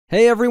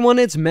Hey everyone,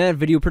 it's Matt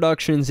Video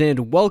Productions,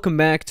 and welcome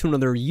back to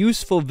another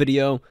useful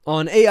video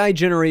on AI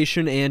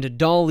generation and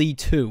Dall-E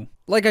 2.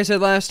 Like I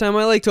said last time,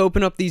 I like to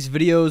open up these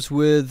videos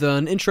with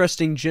an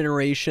interesting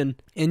generation,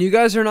 and you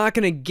guys are not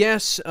going to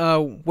guess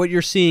what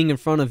you're seeing in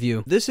front of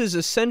you. This is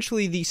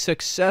essentially the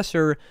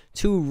successor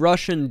to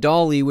Russian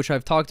Dall-E, which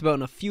I've talked about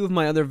in a few of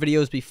my other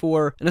videos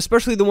before, and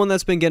especially the one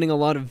that's been getting a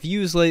lot of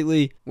views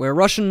lately, where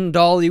Russian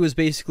Dall-E was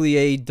basically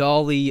a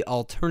Dall-E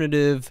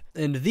alternative.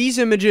 And these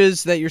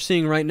images that you're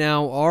seeing right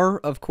now are,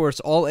 of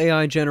course, all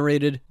AI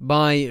generated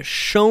by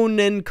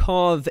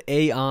Shonenkov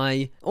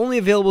AI, only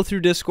available through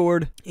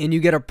Discord, and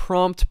you get a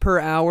prompt per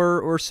hour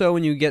or so,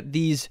 and you get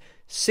these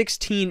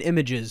 16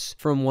 images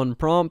from one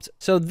prompt.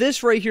 So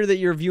this right here that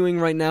you're viewing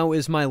right now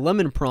is my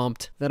lemon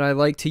prompt that I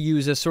like to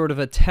use as sort of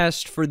a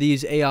test for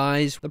these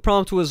AIs. The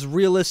prompt was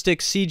realistic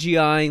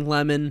CGI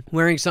lemon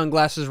wearing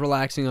sunglasses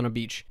relaxing on a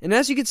beach. And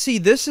as you can see,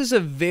 this is a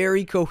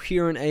very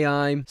coherent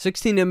AI.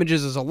 16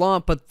 images is a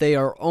lot, but they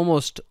are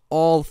almost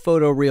all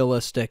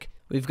photorealistic.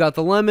 We've got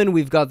the lemon,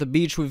 we've got the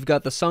beach, we've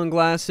got the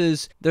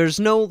sunglasses. There's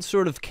no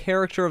sort of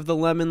character of the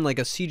lemon like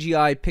a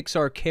CGI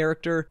Pixar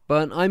character,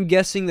 but I'm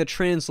guessing the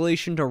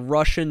translation to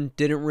Russian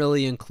didn't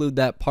really include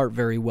that part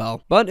very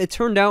well. But it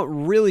turned out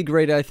really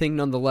great, I think,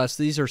 nonetheless.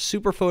 These are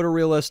super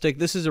photorealistic.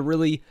 This is a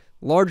really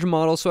large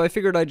model, so I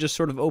figured I'd just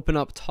sort of open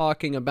up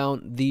talking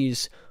about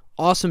these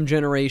awesome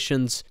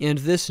generations and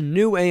this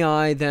new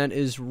AI that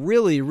is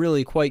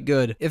really quite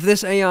good. If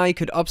this AI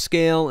could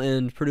upscale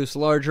and produce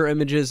larger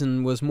images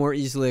and was more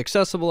easily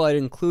accessible, I'd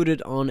include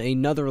it on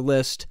another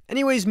list.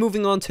 Anyways,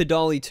 moving on to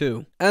Dall-E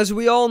 2. As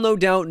we all no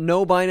doubt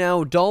know by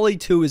now, Dall-E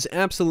 2 is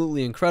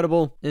absolutely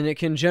incredible, and it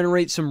can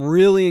generate some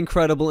really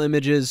incredible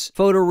images,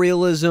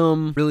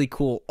 photorealism, really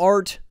cool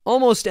art,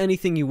 almost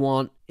anything you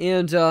want.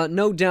 And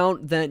no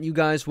doubt that you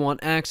guys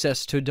want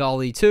access to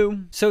Dall-E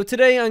 2. So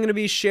today I'm going to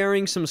be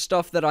sharing some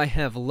stuff that I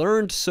have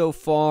learned so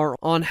far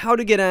on how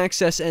to get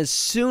access as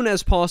soon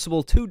as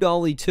possible to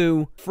Dall-E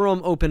 2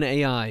 from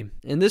OpenAI.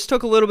 And this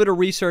took a little bit of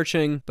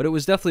researching, but it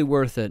was definitely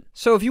worth it.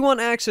 So if you want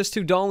access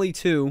to Dall-E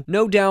 2,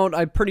 no doubt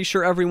I'm pretty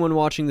sure everyone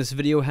watching this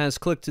video has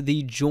clicked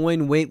the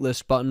join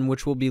waitlist button,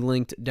 which will be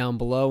linked down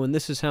below. And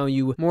this is how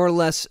you more or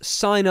less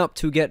sign up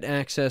to get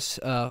access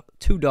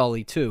to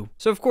Dall-E 2.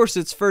 So of course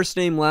it's first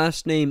name,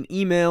 last name,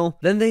 email.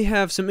 Then they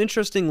have some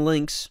interesting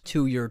links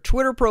to your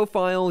Twitter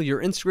profile,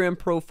 your Instagram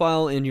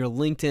profile, and your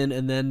LinkedIn,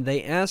 and then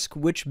they ask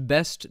which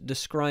best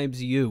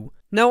describes you.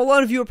 Now, a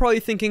lot of you are probably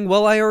thinking,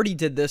 well, I already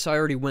did this, I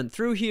already went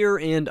through here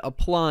and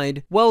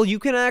applied. Well, you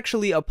can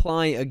actually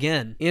apply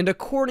again. And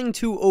according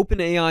to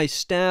OpenAI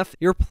staff,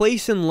 your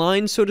place in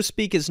line, so to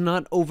speak, is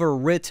not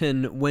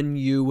overwritten when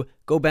you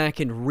go back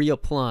and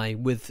reapply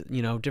with,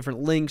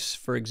 different links,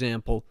 for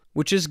example,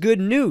 which is good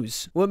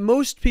news. What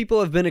most people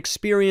have been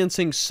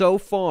experiencing so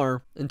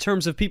far, in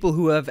terms of people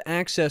who have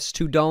access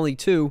to Dall-E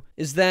 2,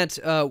 is that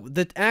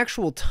the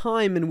actual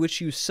time in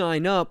which you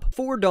sign up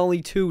for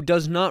Dall-E 2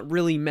 does not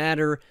really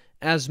matter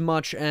as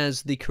much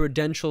as the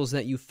credentials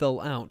that you fill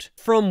out.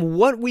 From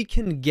what we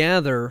can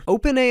gather,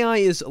 OpenAI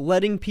is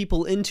letting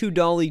people into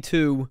Dall-E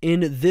 2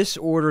 in this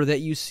order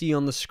that you see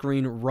on the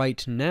screen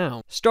right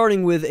now.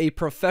 Starting with a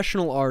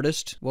professional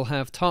artist, will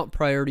have top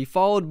priority,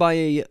 followed by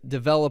a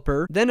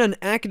developer, then an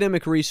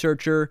academic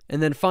researcher,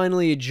 and then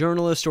finally a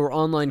journalist or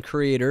online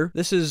creator.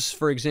 This is,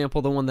 for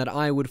example, the one that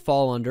I would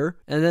fall under.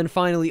 And then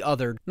finally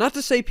other. Not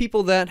to say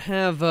people that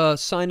have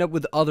signed up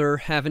with other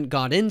haven't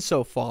got in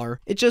so far.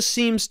 It just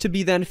seems to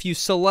be that if you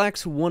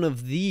select one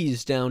of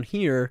these down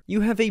here,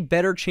 you have a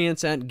better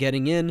chance at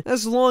getting in,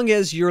 as long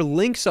as your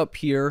links up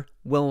here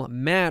will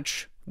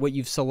match what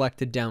you've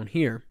selected down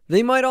here.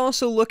 They might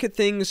also look at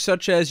things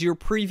such as your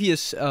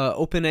previous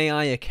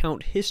OpenAI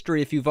account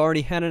history. If you've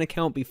already had an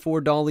account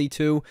before Dall-E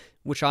 2,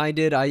 which I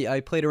did, I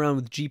played around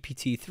with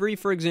GPT-3,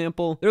 for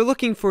example. They're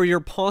looking for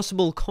your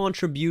possible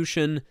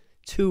contribution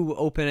to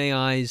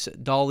OpenAI's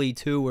Dall-E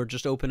 2 or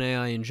just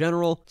OpenAI in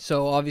general.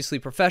 So obviously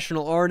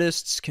professional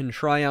artists can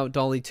try out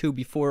Dall-E 2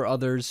 before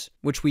others,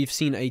 which we've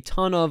seen a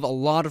ton of. A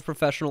lot of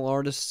professional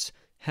artists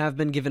have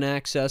been given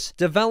access.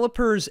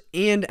 Developers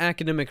and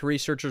academic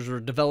researchers, or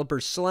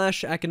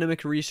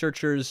developers/academic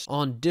researchers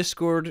on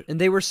Discord, and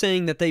they were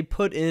saying that they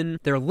put in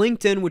their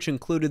LinkedIn, which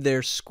included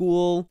their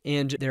school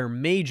and their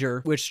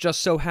major, which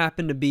just so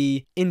happened to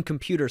be in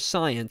computer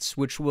science,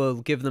 which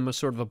will give them a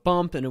sort of a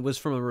bump, and it was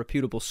from a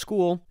reputable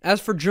school.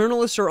 As for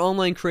journalist or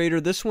online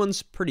creator, this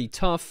one's pretty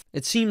tough.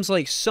 It seems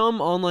like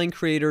some online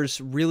creators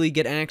really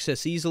get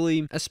access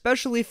easily,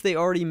 especially if they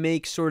already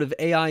make sort of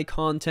AI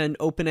content,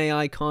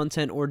 OpenAI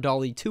content, or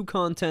Dall-E 2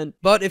 content.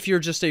 But if you're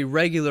just a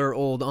regular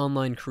old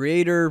online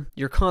creator,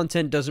 your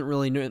content doesn't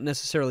really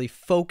necessarily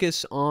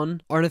focus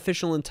on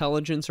artificial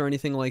intelligence or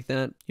anything like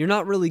that, you're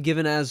not really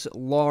given as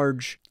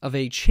large of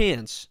a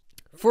chance.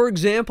 For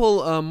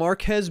example,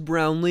 Marquez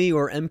Brownlee,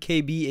 or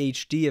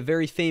MKBHD, a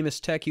very famous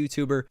tech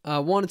YouTuber,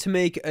 wanted to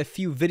make a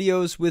few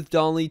videos with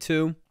Dall-E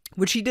 2.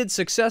 which he did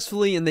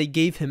successfully, and they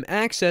gave him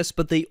access,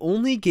 but they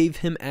only gave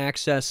him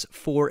access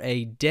for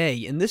a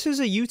day. And this is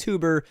a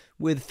YouTuber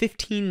with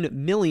 15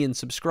 million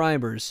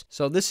subscribers,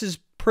 so this is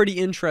pretty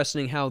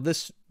interesting how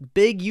this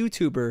big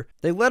YouTuber,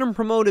 they let him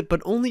promote it,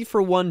 but only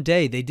for one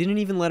day. They didn't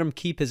even let him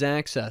keep his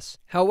access.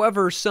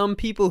 However, some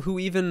people who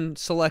even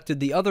selected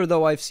the other,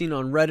 though, I've seen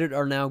on Reddit,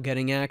 are now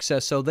getting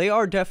access, so they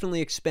are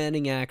definitely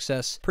expanding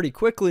access pretty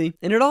quickly.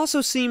 And it also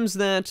seems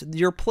that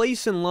your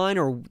place in line,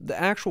 or the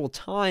actual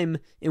time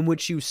in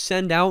which you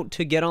send out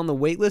to get on the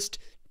waitlist,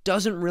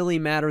 doesn't really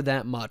matter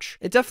that much.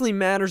 It definitely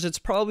matters. It's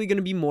probably going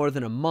to be more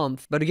than a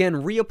month, but again,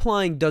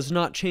 reapplying does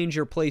not change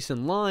your place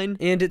in line,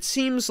 and it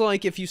seems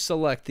like if you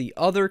select the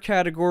other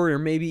category, or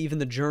maybe even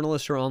the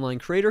journalist or online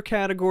creator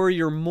category,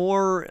 you're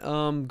more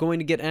going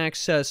to get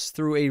access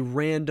through a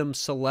random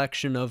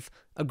selection of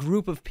a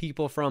group of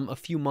people from a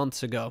few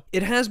months ago.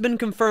 It has been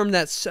confirmed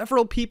that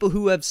several people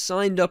who have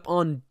signed up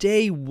on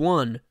day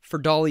 1 for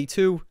Dall-E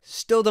 2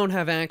 still don't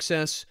have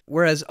access,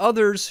 whereas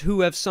others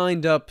who have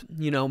signed up,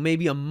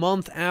 maybe a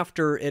month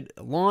after it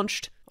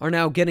launched, are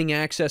now getting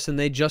access, and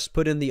they just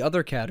put in the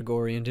other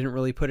category and didn't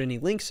really put any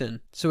links in.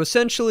 So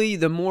essentially,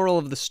 the moral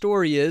of the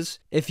story is,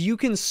 if you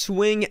can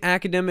swing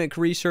academic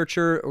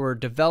researcher or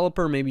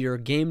developer, maybe you're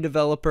a game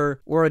developer,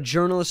 or a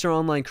journalist or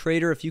online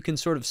creator, if you can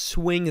sort of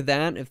swing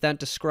that, if that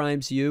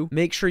describes you,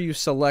 make sure you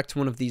select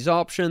one of these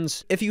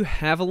options. If you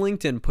have a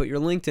LinkedIn, put your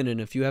LinkedIn in.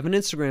 If you have an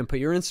Instagram, put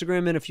your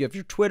Instagram in. If you have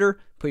your Twitter,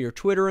 put your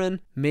Twitter in.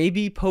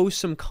 Maybe post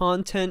some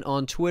content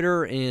on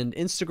Twitter and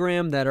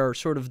Instagram that are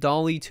sort of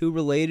Dall-E 2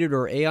 related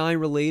or AI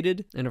related.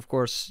 And of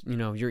course,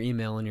 your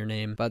email and your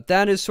name. But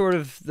that is sort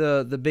of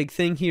the big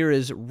thing here,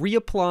 is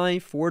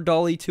reapply for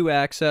Dall-E 2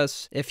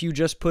 access if you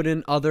just put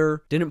in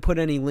other, didn't put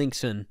any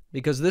links in,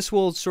 because this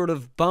will sort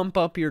of bump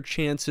up your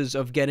chances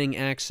of getting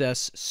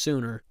access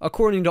sooner.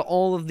 According to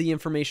all of the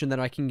information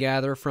that I can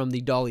gather from the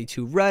Dall-E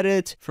 2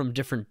 Reddit, from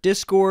different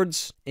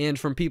Discords, and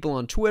from people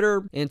on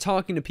Twitter, and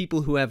talking to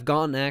people who have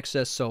gotten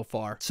access so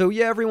far. So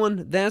yeah,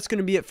 everyone, that's going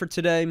to be it for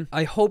today.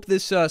 I hope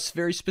this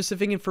very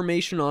specific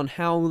information on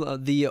how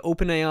the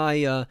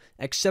OpenAI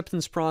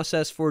acceptance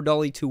process for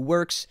Dall-E 2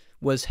 works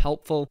was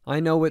helpful. I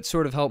know it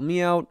sort of helped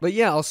me out. But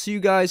yeah, I'll see you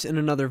guys in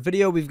another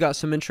video. We've got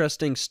some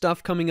interesting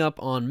stuff coming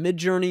up on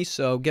Midjourney,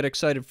 so get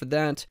excited for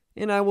that.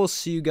 And I will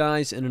see you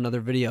guys in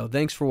another video.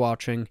 Thanks for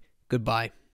watching. Goodbye.